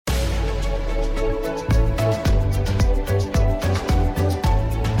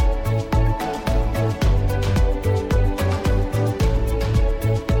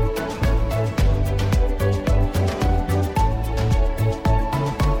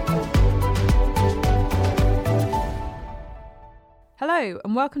Hello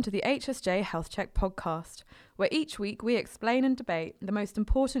and welcome to the HSJ Health Check podcast, where each week we explain and debate the most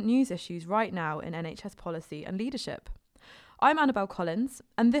important news issues right now in NHS policy and leadership. I'm Annabelle Collins,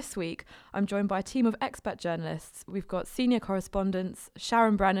 and this week I'm joined by a team of expert journalists. We've got senior correspondents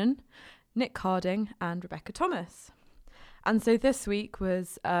Sharon Brennan, Nick Carding and Rebecca Thomas. And so this week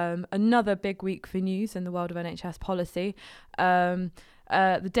was another big week for news in the world of NHS policy. The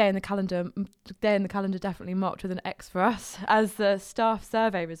day in the calendar definitely marked with an X for us, as the staff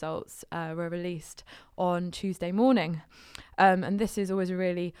survey results were released on Tuesday morning. And this is always a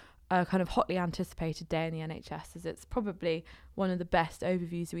really kind of hotly anticipated day in the NHS, as it's probably one of the best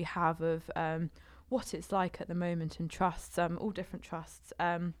overviews we have of what it's like at the moment in trusts, all different trusts.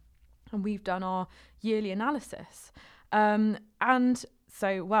 And we've done our yearly analysis. And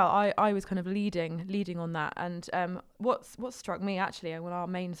so, I was kind of leading on that. And what struck me actually, when our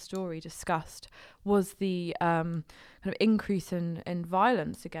main story discussed, was the kind of increase in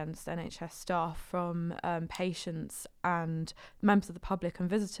violence against NHS staff from patients and members of the public and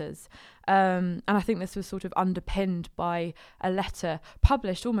visitors. And I think this was sort of underpinned by a letter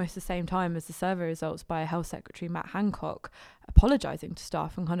published almost the same time as the survey results by Health Secretary Matt Hancock, apologising to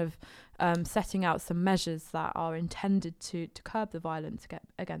staff and kind of setting out some measures that are intended to curb the violence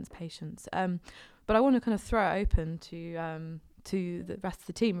against patients. But I want to kind of throw it open to the rest of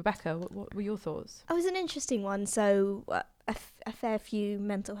the team. Rebecca, what were your thoughts? It was an interesting one. So a fair few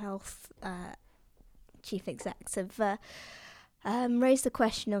mental health chief execs have raised the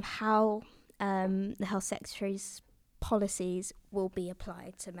question of how the health secretary's policies will be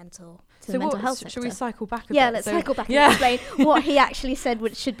applied to the mental health sector. Should we cycle back a bit? Yeah, let's cycle back and explain what he actually said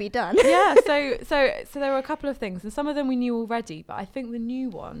which should be done. Yeah, so there were a couple of things, and some of them we knew already, but I think the new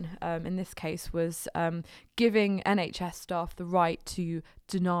one in this case was giving NHS staff the right to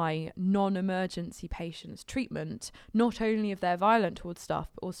deny non-emergency patients treatment, not only if they're violent towards staff,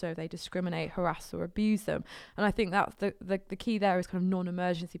 but also if they discriminate, harass or abuse them. And I think that's the key there is kind of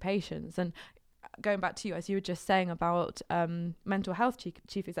non-emergency patients. And going back to you, as you were just saying about mental health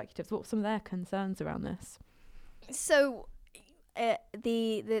chief executives, what were some of their concerns around this? So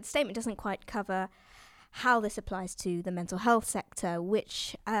the statement doesn't quite cover how this applies to the mental health sector,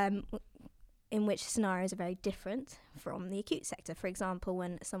 which in which scenarios are very different from the acute sector. For example,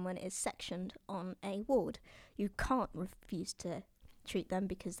 when someone is sectioned on a ward, you can't refuse to treat them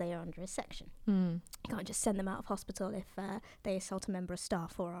because they are under a section. You can't just send them out of hospital if they assault a member of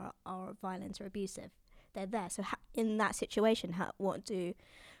staff or are violent or abusive. They're there. So in that situation, what's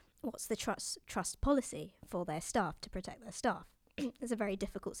the trust policy for their staff to protect their staff? It's a very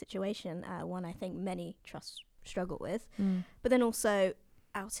difficult situation, one I think many trusts struggle with. But then also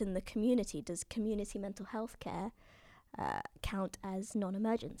out in the community, does community mental health care count as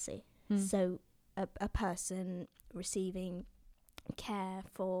non-emergency? So a person receiving care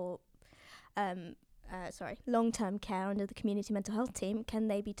for long-term care under the community mental health team, can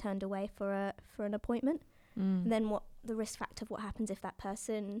they be turned away for an appointment? And then what the risk factor of what happens if that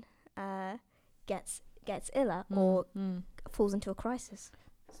person gets iller or falls into a crisis?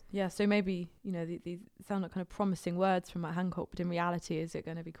 Yeah, so maybe, these sound like kind of promising words from Matt Hancock, but in reality, is it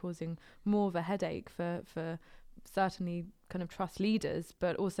going to be causing more of a headache for certainly kind of trust leaders,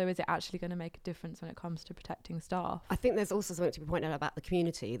 but also is it actually going to make a difference when it comes to protecting staff? I think there's also something to be pointed out about the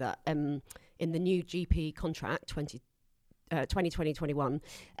community, that in the new GP contract 2020-21,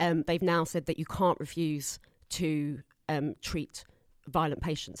 they've now said that you can't refuse to treat violent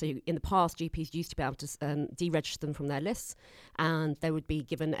patients. So in the past, GPs used to be able to deregister them from their lists, and they would be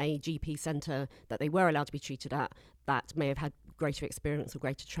given a GP centre that they were allowed to be treated at that may have had greater experience or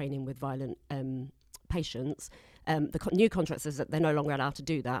greater training with violent patients. The new contract says that they're no longer allowed to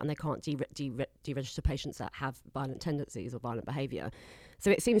do that, and they can't deregister patients that have violent tendencies or violent behaviour. So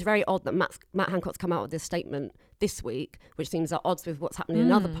it seems very odd that Matt Hancock's come out with this statement this week, which seems at odds with what's happening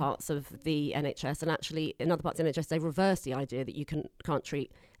in other parts of the NHS. And actually, in other parts of the NHS, they reverse the idea that you can't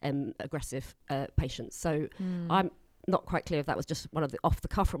treat aggressive patients. So I'm not quite clear if that was just one of the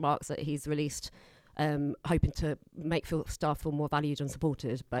off-the-cuff remarks that he's released, hoping to make staff feel more valued and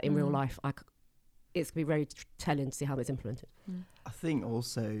supported. But in real life, it's going to be very telling to see how it's implemented. I think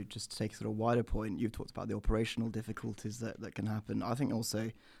also, just to take a sort of wider point, you've talked about the operational difficulties that can happen. I think also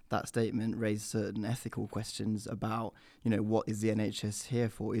that statement raised certain ethical questions about, what is the NHS here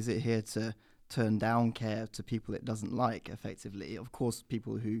for? Is it here to turn down care to people it doesn't like, effectively? Of course,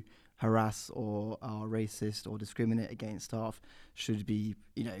 people who harass or are racist or discriminate against staff should be,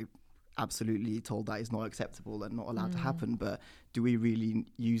 absolutely told that is not acceptable and not allowed to happen. But do we really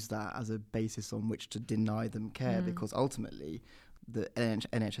use that as a basis on which to deny them care? Because ultimately the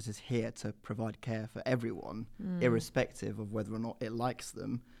NHS is here to provide care for everyone, irrespective of whether or not it likes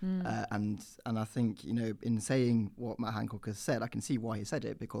them. And I think, you know, in saying what Matt Hancock has said, I can see why he said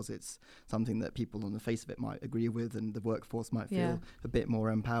it, because it's something that people on the face of it might agree with, and the workforce might feel a bit more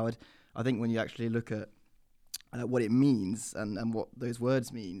empowered. I think when you actually look at what it means and what those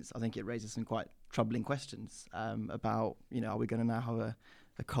words means, I think it raises some quite troubling questions about, you know, are we going to now have a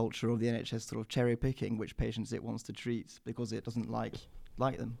culture of the NHS sort of cherry picking which patients it wants to treat because it doesn't like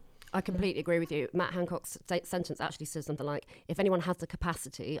them? I completely agree with you. Matt Hancock's sentence actually says something like, if anyone has the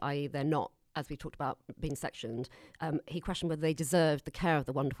capacity, i.e. they're not, as we talked about, being sectioned, he questioned whether they deserved the care of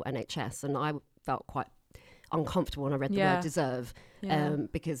the wonderful NHS. And I felt quite uncomfortable when I read the word deserve,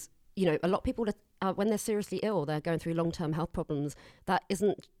 because, you know, a lot of people, when they're seriously ill, they're going through long-term health problems. That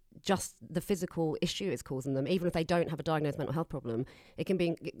isn't just the physical issue it's causing them. Even if they don't have a diagnosed mental health problem, it can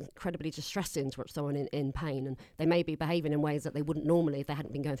be incredibly distressing to watch someone in pain, and they may be behaving in ways that they wouldn't normally if they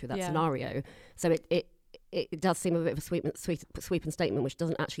hadn't been going through that scenario. So it does seem a bit of a sweeping statement, which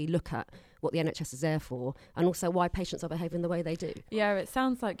doesn't actually look at what the NHS is there for, and also why patients are behaving the way they do. Yeah, it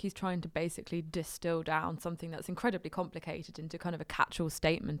sounds like he's trying to basically distill down something that's incredibly complicated into kind of a catch-all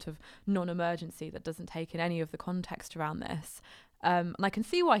statement of non-emergency that doesn't take in any of the context around this. And I can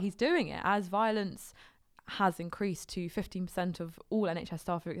see why he's doing it, as violence has increased to 15% of all NHS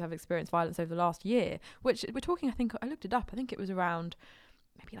staff who have experienced violence over the last year, which we're talking, I think, I looked it up, I think it was around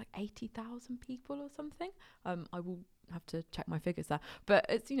maybe like 80,000 people or something. I will have to check my figures there. But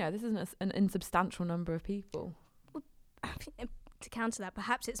it's, you know, this isn't an insubstantial number of people. Well, to counter that,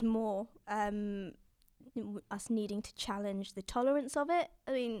 perhaps it's more us needing to challenge the tolerance of it.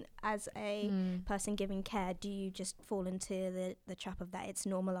 I mean, as a person giving care, do you just fall into the trap of that it's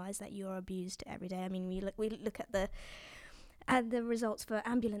normalised, that you're abused every day? I mean, we look at the results for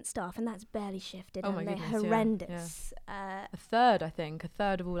ambulance staff, and that's barely shifted, and they're horrendous. A third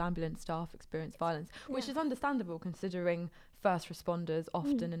of all ambulance staff experience violence, which is understandable considering first responders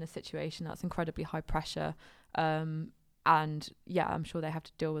often in a situation that's incredibly high pressure. And I'm sure they have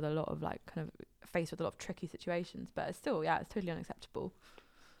to deal with a lot of faced with a lot of tricky situations, but it's still, it's totally unacceptable.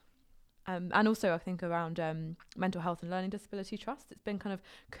 And also I think around mental health and learning disability trust, it's been kind of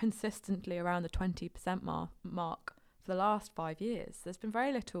consistently around the 20% mark for the last 5 years. There's been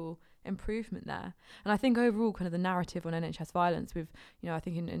very little improvement there. And I think overall kind of the narrative on NHS violence, I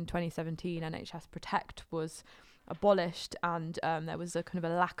think in 2017 NHS Protect was abolished, and there was a kind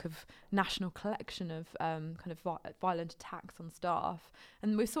of a lack of national collection of violent attacks on staff,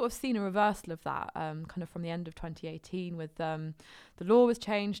 and we've sort of seen a reversal of that kind of from the end of 2018 with the law was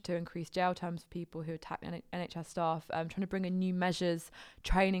changed to increase jail terms for people who attack NHS staff, trying to bring in new measures,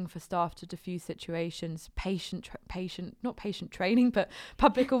 training for staff to diffuse situations, not patient training but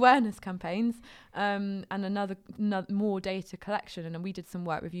public awareness campaigns, and another more data collection. And we did some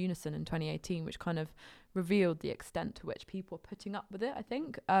work with Unison in 2018 which kind of revealed the extent to which people are putting up with it, I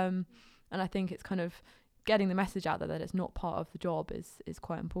think. And I think it's kind of getting the message out there that it's not part of the job is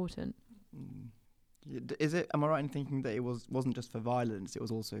quite important. Is it? Am I right in thinking that it wasn't just for violence? It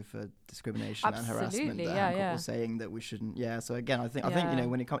was also for discrimination and harassment. That Hancock was saying that we shouldn't. Yeah. So again, I think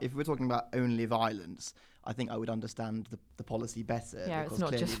when if we're talking about only violence, I think I would understand the policy better. Yeah, it's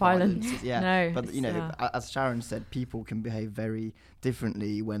not just violence. No, but as Sharon said, people can behave very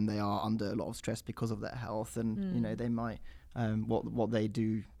differently when they are under a lot of stress because of their health, and they might. What they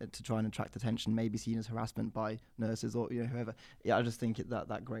do to try and attract attention may be seen as harassment by nurses or whoever. Yeah, I just think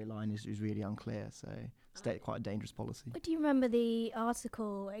that grey line is really unclear. So it's quite a dangerous policy. Do you remember the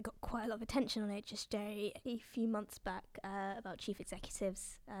article? It got quite a lot of attention on HSJ a few months back about chief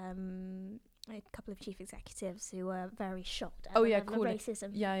executives. A couple of chief executives who were very shocked at the level of racism.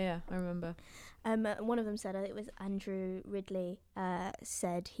 Yeah, I remember. One of them said, it was Andrew Ridley,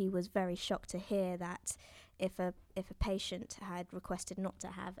 said he was very shocked to hear that if a patient had requested not to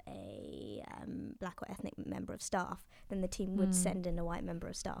have a black or ethnic member of staff, then the team would send in a white member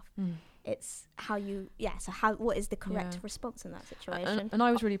of staff. It's what is the correct response in that situation? And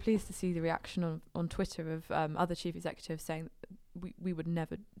I was really pleased to see the reaction on Twitter of other chief executives saying we will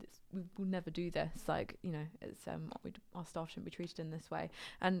never do this. It's our staff shouldn't be treated in this way.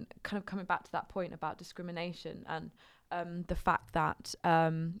 And kind of coming back to that point about discrimination and the fact that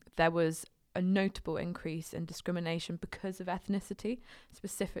there was a notable increase in discrimination because of ethnicity,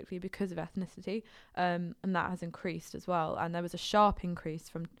 specifically because of ethnicity, and that has increased as well. And there was a sharp increase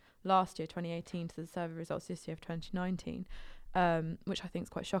from last year, 2018, to the survey results this year of 2019, which I think is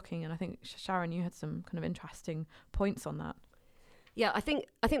quite shocking. And I think, Sharon, you had some kind of interesting points on that. Yeah, I think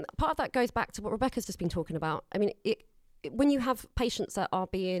part of that goes back to what Rebecca's just been talking about. I mean, when you have patients that are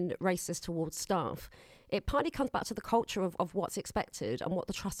being racist towards staff, it partly comes back to the culture of what's expected and what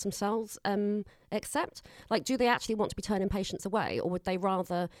the trusts themselves accept. Like, do they actually want to be turning patients away, or would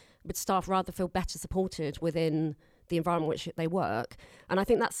staff rather feel better supported within the environment which they work? And I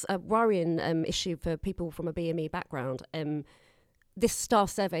think that's a worrying issue for people from a BME background. This staff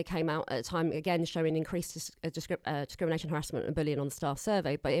survey came out at a time, again, showing increased discrimination, harassment and bullying on the staff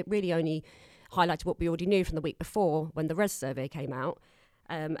survey, but it really only highlighted what we already knew from the week before when the RES survey came out,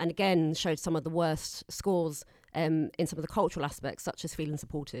 and again showed some of the worst scores in some of the cultural aspects, such as feeling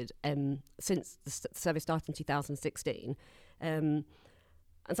supported, since the survey started in 2016. And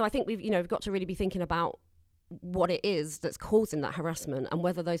so I think we've got to really be thinking about what it is that's causing that harassment and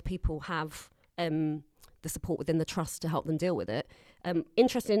whether those people have the support within the trust to help them deal with it.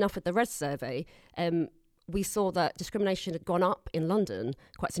 Interestingly enough, with the RES survey, we saw that discrimination had gone up in London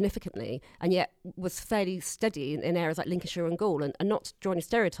quite significantly, and yet was fairly steady in areas like Lincolnshire and Gaul. And not to draw any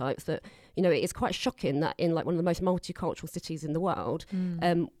stereotypes, but it is quite shocking that in like one of the most multicultural cities in the world,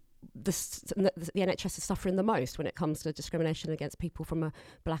 the NHS is suffering the most when it comes to discrimination against people from a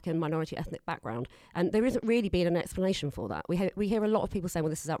black and minority ethnic background. And there isn't really been an explanation for that. We hear a lot of people saying,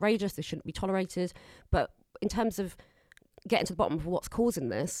 well, this is outrageous, this shouldn't be tolerated. But in terms of getting to the bottom of what's causing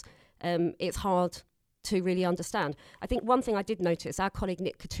this, it's hard to really understand. I think one thing I did notice, our colleague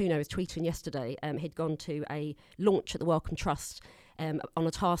Nick Catuno was tweeting yesterday, he'd gone to a launch at the Wellcome Trust on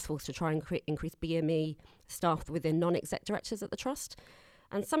a task force to try and increase BME staff within non-exec directors at the Trust.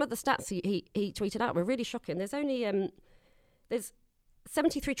 And some of the stats he tweeted out were really shocking. There's only there's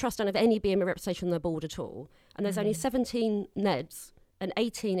 73 trusts don't have any BME representation on their board at all, and there's only 17 NEDs and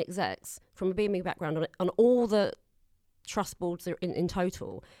 18 execs from a BME background on all the trust boards in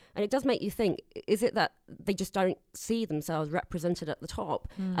total. And it does make you think, is it that they just don't see themselves represented at the top,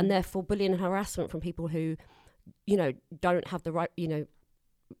 and therefore bullying and harassment from people who, don't have the right,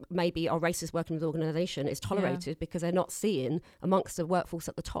 maybe are racist working with the organisation is tolerated because they're not seeing amongst the workforce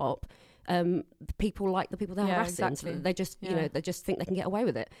at the top people like the people they're harassing. Exactly. So they just they just think they can get away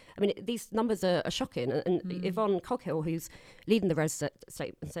with it. I mean, these numbers are shocking, and Yvonne Coghill, who's leading the RES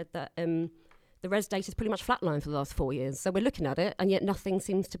statement, said that the RES data is pretty much flatlined for the last 4 years. So we're looking at it, and yet nothing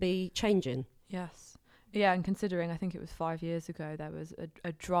seems to be changing. Yes. Yeah, and considering I think it was 5 years ago, there was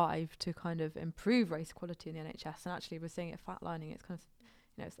a drive to kind of improve race equality in the NHS, and actually we're seeing it flatlining. It's kind of,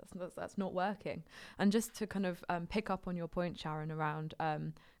 that's not working. And just to kind of pick up on your point, Sharon, around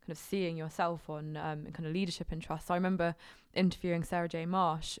kind of seeing yourself on kind of leadership in trusts. I remember interviewing Sarah J.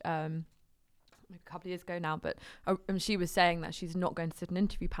 Marsh a couple of years ago now, but she was saying that she's not going to sit in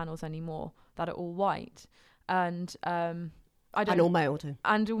interview panels anymore that are all white, and all male too.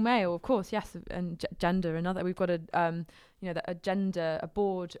 And all male, of course, yes, and gender. Another, we've got a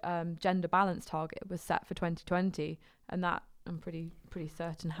board gender balance target was set for 2020, and that I'm pretty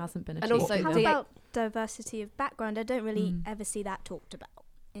certain hasn't been achieved. And also, how about diversity of background? I don't really ever see that talked about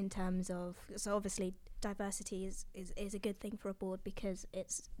in terms of. So obviously, diversity is a good thing for a board because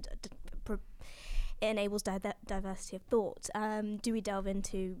it enables diversity of thought. Do we delve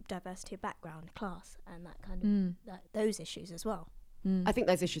into diversity of background, class, and that kind of those issues as well? I think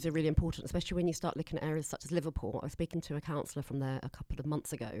those issues are really important, especially when you start looking at areas such as Liverpool. I was speaking to a councillor from there a couple of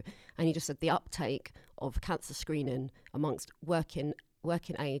months ago, and he just said the uptake of cancer screening amongst working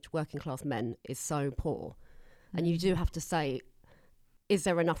age, working class men is so poor. And you do have to say, is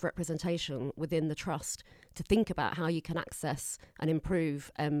there enough representation within the trust to think about how you can access and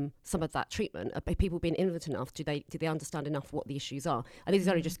improve some of that treatment? Are people being innovative enough? Do they understand enough what the issues are? And these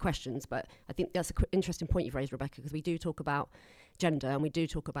are only just questions, but I think that's an interesting point you've raised, Rebecca, because we do talk about gender and we do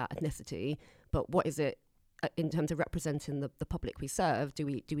talk about ethnicity, but what is it in terms of representing the public we serve? Do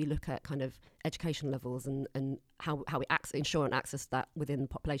we look at kind of education levels and how we ensure and access that within the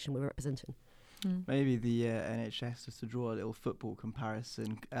population we're representing? Maybe the NHS, just to draw a little football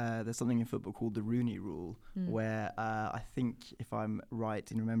comparison, there's something in football called the Rooney Rule, where I think, if I'm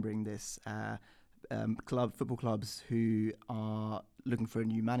right in remembering this, football clubs who are looking for a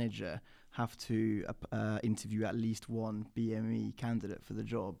new manager have to interview at least one BME candidate for the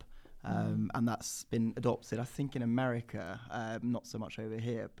job. And that's been adopted, I think, in America, not so much over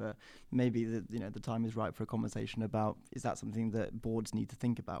here, but maybe the time is right for a conversation about, is that something that boards need to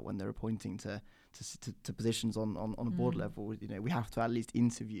think about when they're appointing to positions on a board level? We have to at least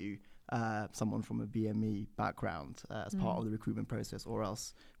interview someone from a BME background as part of the recruitment process, or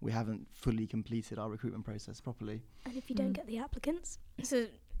else we haven't fully completed our recruitment process properly. And if you don't get the applicants, so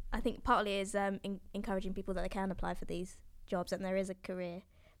I think partly is encouraging people that they can apply for these jobs, and there is a career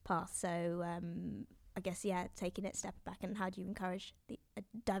path. So I guess, taking it a step back, and how do you encourage a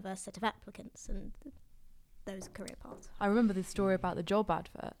diverse set of applicants and those career paths? I remember the story about the job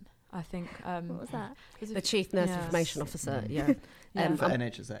advert. I think. What was that? The Chief Nurse Information Officer, yeah. For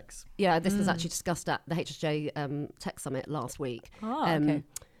NHSX. Yeah, this was actually discussed at the HSJ Tech Summit last week. Okay.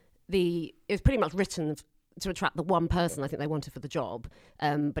 It was pretty much written to attract the one person I think they wanted for the job,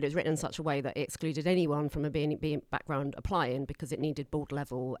 but it was written in such a way that it excluded anyone from a B&E background applying because it needed board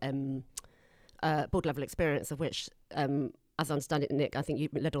level experience, of which, as I understand it, Nick, I think you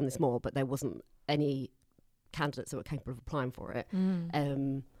led on this more, but there wasn't any candidates that were capable of applying for it.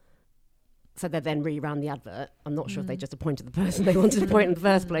 So they then reran the advert. I'm not sure if they just appointed the person they wanted to appoint in the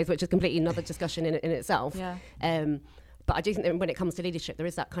first place, which is completely another discussion in itself. Yeah. But I do think that when it comes to leadership, there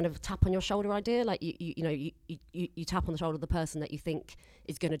is that kind of tap on your shoulder idea. Like you tap on the shoulder of the person that you think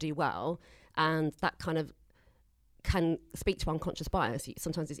is going to do well, and that kind of can speak to unconscious bias.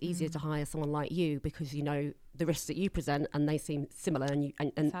 Sometimes it's easier to hire someone like you because you know the risks that you present and they seem similar, and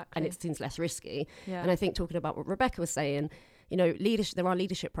it seems less risky. Yeah. And I think talking about what Rebecca was saying, you know, leadership. There are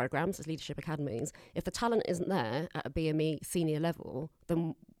leadership programs, there's leadership academies. If the talent isn't there at a BME senior level,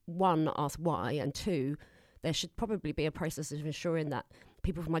 then one, ask why, and two, there should probably be a process of ensuring that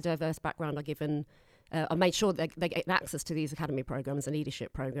people from a diverse background are given, are made sure that they get access to these academy programs and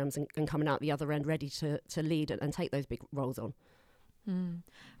leadership programs and coming out the other end ready to lead and take those big roles on. And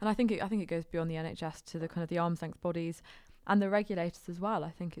I think it goes beyond the NHS to the kind of the arm's length bodies and the regulators as well.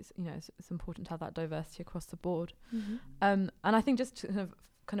 I think it's important to have that diversity across the board. And I think just to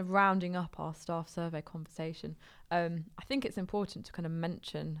kind of rounding up our staff survey conversation, I think it's important to kind of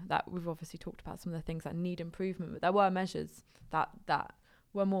mention that we've obviously talked about some of the things that need improvement, but there were measures that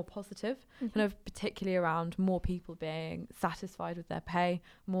were more positive, kind of particularly around more people being satisfied with their pay,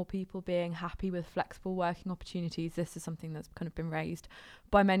 more people being happy with flexible working opportunities. This is something that's kind of been raised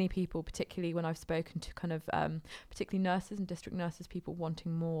by many people, particularly when I've spoken to kind of particularly nurses and district nurses, people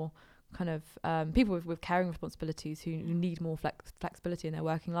wanting more kind of people with caring responsibilities who need more flexibility in their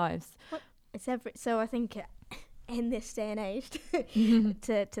working lives. So I think in this day and age,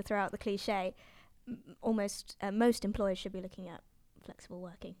 to throw out the cliche, almost most employers should be looking at flexible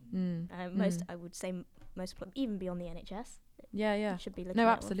working. I would say most, even beyond the NHS. Should be looking at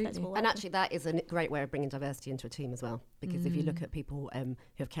absolutely. flexible working. And actually, that is a great way of bringing diversity into a team as well. Because if you look at people who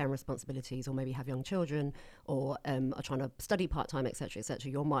have care and responsibilities, or maybe have young children, or are trying to study part-time, etc.,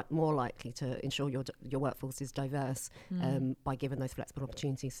 you're more likely to ensure your workforce is diverse by giving those flexible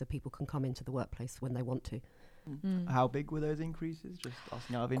opportunities so people can come into the workplace when they want to. How big were those increases? Just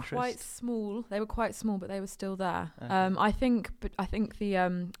asking out of interest. Quite small. They were quite small, but they were still there. Okay. I think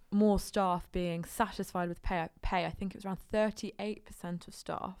the more staff being satisfied with pay. I think it was around 38% of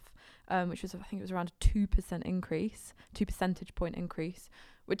staff, which was, I think it was around a 2% increase, 2 percentage point increase,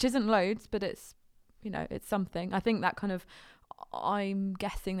 which isn't loads, but it's it's something. I think that kind of, I'm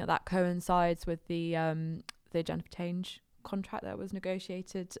guessing that coincides with the Agenda for Change contract that was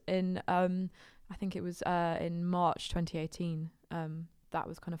negotiated in I think it was in March 2018 that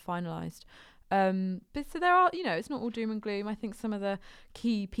was kind of finalised. But so there are, it's not all doom and gloom. I think some of the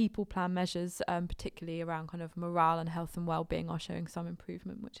key people plan measures, particularly around kind of morale and health and well-being, are showing some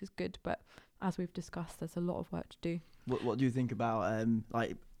improvement, which is good. But as we've discussed, there's a lot of work to do. What do you think about,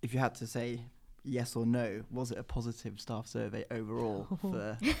 like, if you had to say yes or no, was it a positive staff survey overall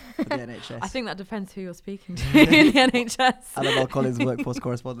for the NHS? I think that depends who you're speaking to in the NHS. Annabelle Collins, workforce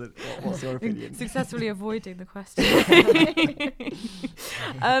correspondent. What's your opinion? Successfully avoiding the question.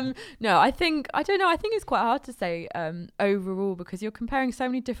 No, I don't know. I think it's quite hard to say overall, because you're comparing so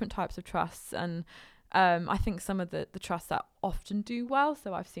many different types of trusts, and I think some of the trusts that often do well.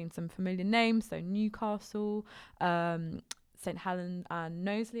 So I've seen some familiar names. So Newcastle, St Helens and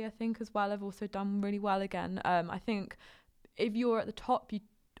Knowsley, I think, as well, have also done really well again. I think if you're at the top, you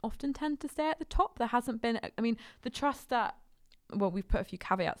often tend to stay at the top. There hasn't been, the trust that, well, we've put a few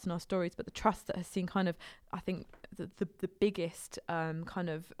caveats in our stories, but the trust that has seen kind of, I think, the biggest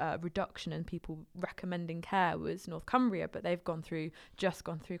reduction in people recommending care was North Cumbria, but they've gone through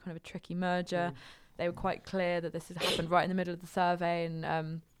kind of a tricky merger. They were quite clear that this has happened right in the middle of the survey,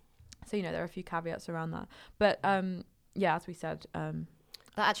 and so there are a few caveats around that. But yeah, as we said, that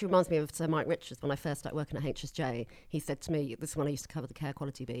actually reminds me of Sir Mike Richards. When I first started working at HSJ, he said to me, this is when I used to cover the care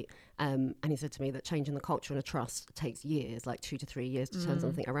quality beat, and he said to me that changing the culture in a trust takes years, like 2 to 3 years to turn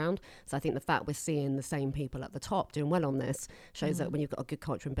something around. So I think the fact we're seeing the same people at the top doing well on this shows that when you've got a good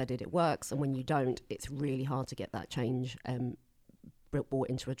culture embedded, it works, and when you don't, it's really hard to get that change brought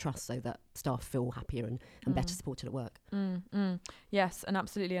into a trust so that staff feel happier and better supported at work. Yes, and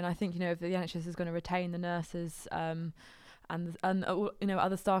absolutely. And I think, if the NHS is going to retain the nurses and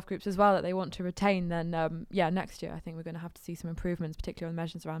other staff groups as well that they want to retain, then next year I think we're going to have to see some improvements, particularly on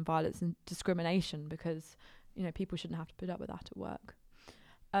measures around violence and discrimination, because people shouldn't have to put up with that at work.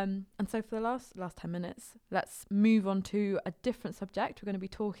 And so for the last 10 minutes, let's move on to a different subject. We're going to be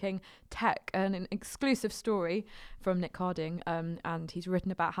talking tech and an exclusive story from Nick Harding. And he's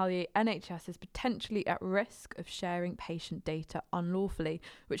written about how the NHS is potentially at risk of sharing patient data unlawfully,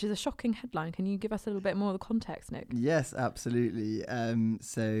 which is a shocking headline. Can you give us a little bit more of the context, Nick? Yes, absolutely.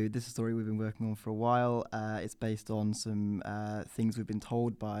 So this is a story we've been working on for a while. It's based on some things we've been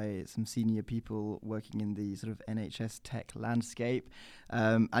told by some senior people working in the sort of NHS tech landscape.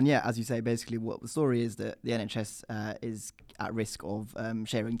 And yeah, as you say, basically what the story is that the NHS is at risk of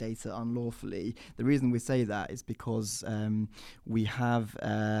sharing data unlawfully. The reason we say that is because we have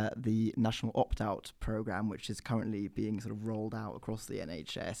the National Opt-out programme, which is currently being sort of rolled out across the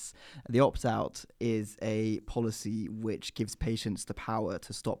NHS. The opt-out is a policy which gives patients the power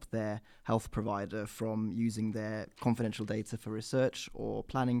to stop their health provider from using their confidential data for research or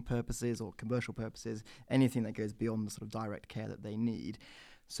planning purposes or commercial purposes, anything that goes beyond the sort of direct care that they need.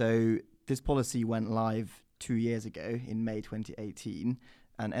 So this policy went live 2 years ago in May 2018,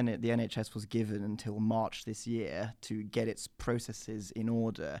 and the NHS was given until March this year to get its processes in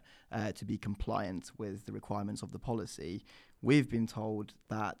order to be compliant with the requirements of the policy. We've been told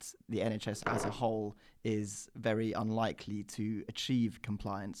that the NHS as a whole is very unlikely to achieve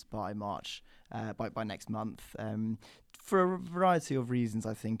compliance by March, by next month. For a variety of reasons,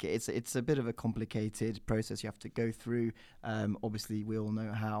 I think it's a bit of a complicated process you have to go through. Obviously, we all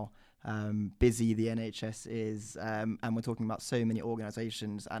know how busy the NHS is, and we're talking about so many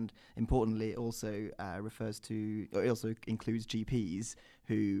organisations, and importantly, it also includes GPs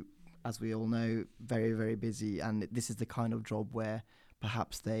who, as we all know, very, very busy, and this is the kind of job where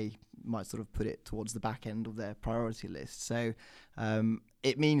perhaps they might sort of put it towards the back end of their priority list. So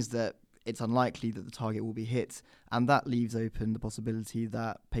it means that it's unlikely that the target will be hit, and that leaves open the possibility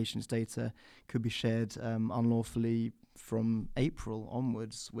that patients' data could be shared unlawfully from April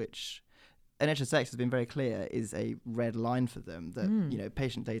onwards, which NHSX has been very clear is a red line for them, that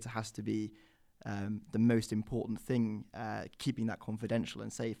patient data has to be the most important thing. Keeping that confidential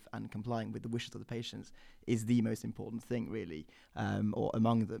and safe and complying with the wishes of the patients is the most important thing, really, or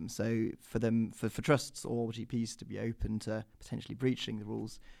among them. So for trusts or GPs to be open to potentially breaching the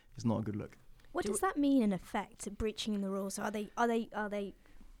rules is not a good look. What does that mean in effect, breaching the rules? Are they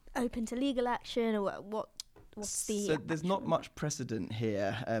open to legal action, or what's the So there's not much precedent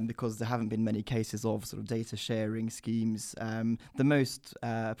here because there haven't been many cases of sort of data sharing schemes. The most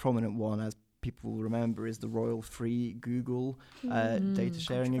prominent one, as people will remember, is the Royal Free Google data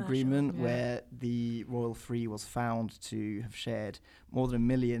sharing agreement, where the Royal Free was found to have shared more than 1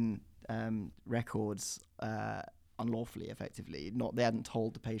 million records unlawfully, effectively. They hadn't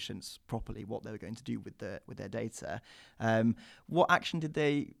told the patients properly what they were going to do with their data. What action did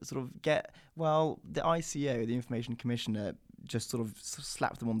they sort of get? Well, the ICO, the Information Commissioner, just sort of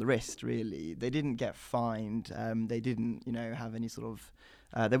slapped them on the wrist, really. They didn't get fined. They didn't, have any sort of...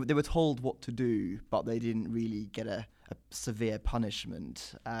 They were told what to do, but they didn't really get a severe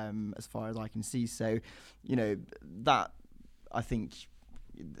punishment, as far as I can see. So, that, I think...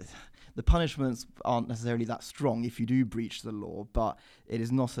 The punishments aren't necessarily that strong if you do breach the law, but it is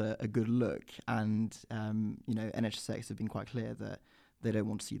not a good look. And, NHSX have been quite clear that they don't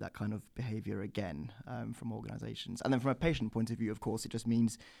want to see that kind of behaviour again from organisations. And then from a patient point of view, of course, it just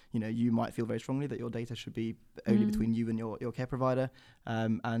means, you might feel very strongly that your data should be only between you and your care provider,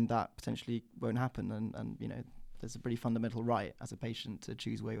 and that potentially won't happen. And there's a pretty fundamental right as a patient to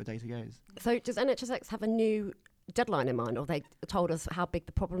choose where your data goes. So does NHSX have a new deadline in mind, or they told us how big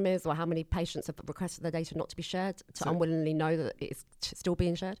the problem is, or how many patients have requested their data not to be shared to unwillingly know that it's still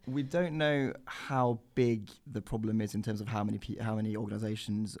being shared? We don't know how big the problem is in terms of how many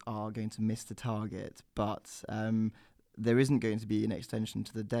organisations are going to miss the target, but there isn't going to be an extension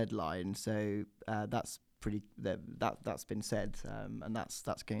to the deadline, so that's been said, and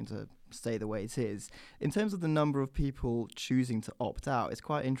that's going to stay the way it is. In terms of the number of people choosing to opt out, it's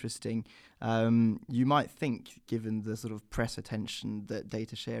quite interesting. You might think, given the sort of press attention that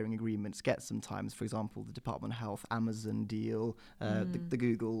data sharing agreements get sometimes, for example, the Department of Health Amazon deal, the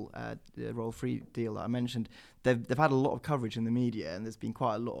Google the Royal Free deal that I mentioned, they've had a lot of coverage in the media, and there's been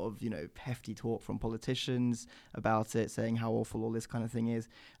quite a lot of hefty talk from politicians about it, saying how awful all this kind of thing is.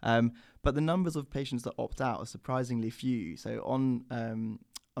 But the numbers of patients that opt out are surprisingly few. So on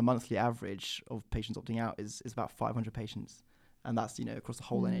a monthly average of patients opting out is about 500 patients. And that's, across the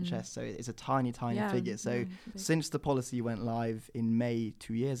whole NHS. So it's a tiny figure. So since the policy went live in May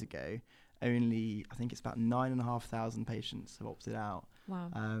 2 years ago, only, I think it's about 9,500 patients have opted out. Wow.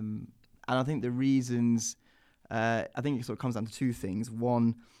 And I think the reasons, I think it sort of comes down to two things.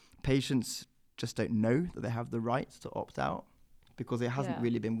 One, patients just don't know that they have the right to opt out, because it hasn't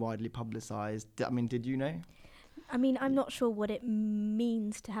really been widely publicised. I mean, did you know? I mean, I'm not sure what it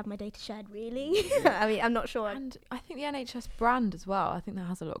means to have my data shared, really. I mean, I'm not sure. And I think the NHS brand as well, I think that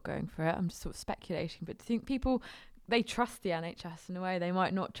has a lot going for it. I'm just sort of speculating, but do you think people, they trust the NHS in a way they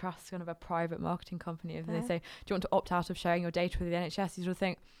might not trust kind of a private marketing company? If they say, do you want to opt out of sharing your data with the NHS? You sort of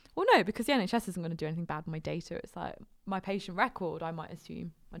think, well, no, because the NHS isn't going to do anything bad with my data. It's like my patient record, I might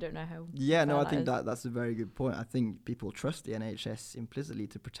assume. I don't know how. Yeah, no, I think that's a very good point. I think people trust the NHS implicitly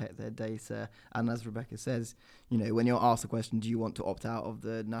to protect their data. And as Rebecca says, you know, when you're asked the question, do you want to opt out of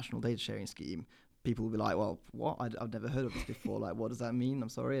the National Data Sharing Scheme? People will be like, well, what? I've never heard of this before. Like, what does that mean? I'm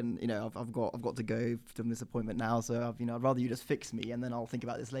sorry. And, you know, I've got to go from this appointment now. So, I'd rather you just fix me and then I'll think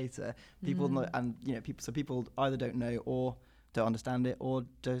about this later. People know, and, you know, people either don't know or don't understand it or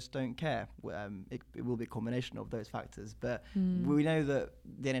just don't care. It will be a combination of those factors. But we know that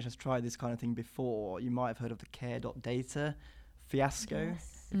the NHS tried this kind of thing before. You might have heard of the care.data fiasco,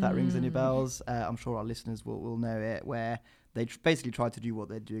 if that rings any bells. I'm sure our listeners will know it, where they basically tried to do what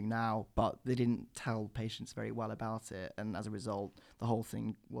they're doing now, but they didn't tell patients very well about it. And as a result, the whole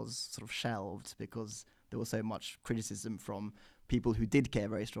thing was sort of shelved because there was so much criticism from people who did care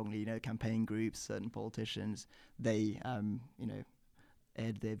very strongly, you know, campaign groups, certain politicians. They, you know,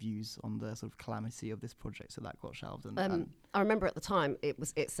 aired their views on the sort of calamity of this project, so that got shelved. And I remember at the time it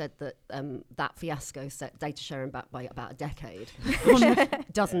said that that fiasco set data sharing back by about a decade.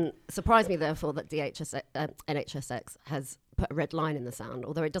 Doesn't surprise me, therefore, that NHSX has put a red line in the sand,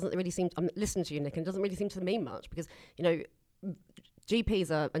 although it doesn't really seem, I'm listening to you, Nick, and it doesn't really seem to mean much because, you know, GPs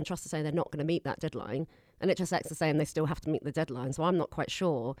and trusts are saying they're not going to meet that deadline. NHSX are saying they still have to meet the deadline. So I'm not quite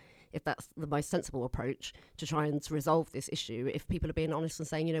sure if that's the most sensible approach to try and to resolve this issue, if people are being honest and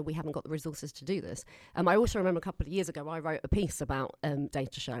saying, you know, we haven't got the resources to do this. I also remember a couple of years ago, I wrote a piece about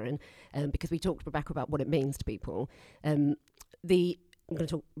data sharing because we talked, Rebecca, about what it means to people. I'm going to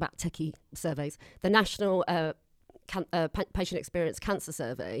talk about techie surveys. The National Patient Experience Cancer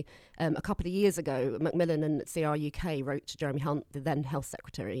Survey, a couple of years ago, Macmillan and CR UK wrote to Jeremy Hunt, the then Health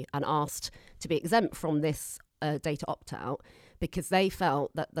Secretary, and asked to be exempt from this data opt-out because they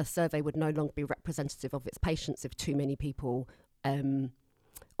felt that the survey would no longer be representative of its patients if too many people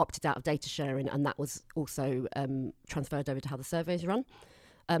opted out of data sharing, and that was also transferred over to how the surveys run.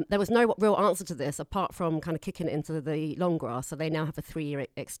 There was no real answer to this apart from kind of kicking it into the long grass. So they now have a 3-year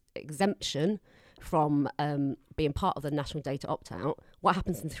exemption from being part of the national data opt-out. What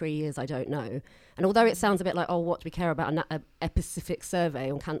happens in 3 years, I don't know. And although it sounds a bit like, oh, what do we care about a specific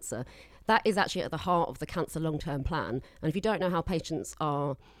survey on cancer, that is actually at the heart of the cancer long-term plan. And if you don't know how patients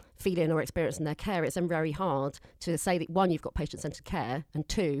are feeling or experiencing their care, it's then very hard to say that, one, you've got patient-centred care, and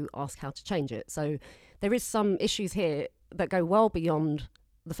two, ask how to change it. So there is some issues here that go well beyond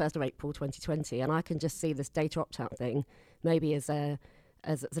the 1st of April 2020, and I can just see this data opt-out thing maybe as a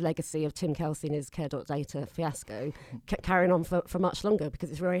legacy of Tim Kelsey and his care.data fiasco carrying on for much longer, because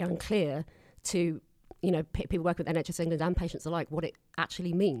it's very unclear to, you know, people working with NHS England and patients alike what it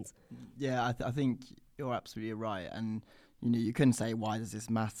actually means. Yeah, I think you're absolutely right. And, you know, you couldn't say, why does this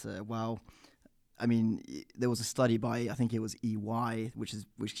matter? Well, I mean, there was a study by, I think it was EY,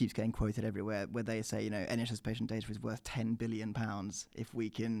 which keeps getting quoted everywhere, where they say, you know, NHS patient data is worth £10 billion if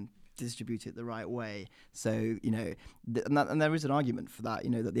we can distribute it the right way. So, you know, and there is an argument for that, you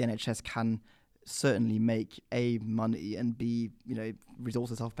know, that the NHS can certainly make money and be, you know,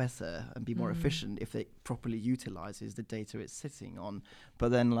 resource itself better and be more efficient if it properly utilises the data it's sitting on. But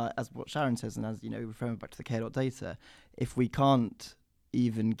then, like, as what Sharon says, and as, you know, referring back to the care.data, if we can't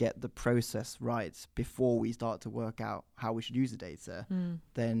even get the process right before we start to work out how we should use the data,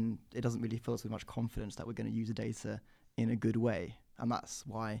 then it doesn't really fill us with much confidence that we're going to use the data in a good way. And that's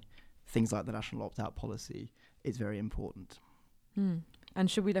why things like the national opt-out policy is very important. And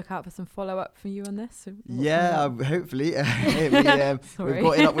should we look out for some follow-up for you on this? Yeah, hopefully.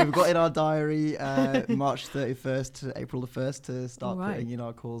 We've got in our diary March 31st to April the 1st to start putting in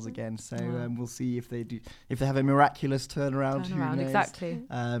our calls again. So we'll see if they have a miraculous turnaround. Who knows? Exactly.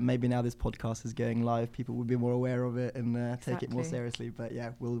 Maybe now this podcast is going live, people will be more aware of it and take it more seriously. But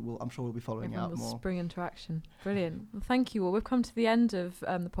yeah, I'm sure we'll be following out more. Spring into action. Brilliant. Well, thank you all. We've come to the end of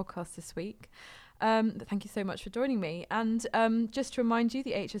the podcast this week. Thank you so much for joining me. And just to remind you,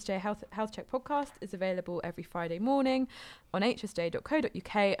 the HSJ Health Check podcast is available every Friday morning on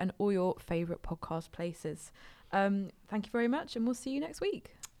hsj.co.uk and all your favourite podcast places. Thank you very much, and we'll see you next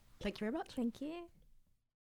week. Thank you very much. Thank you.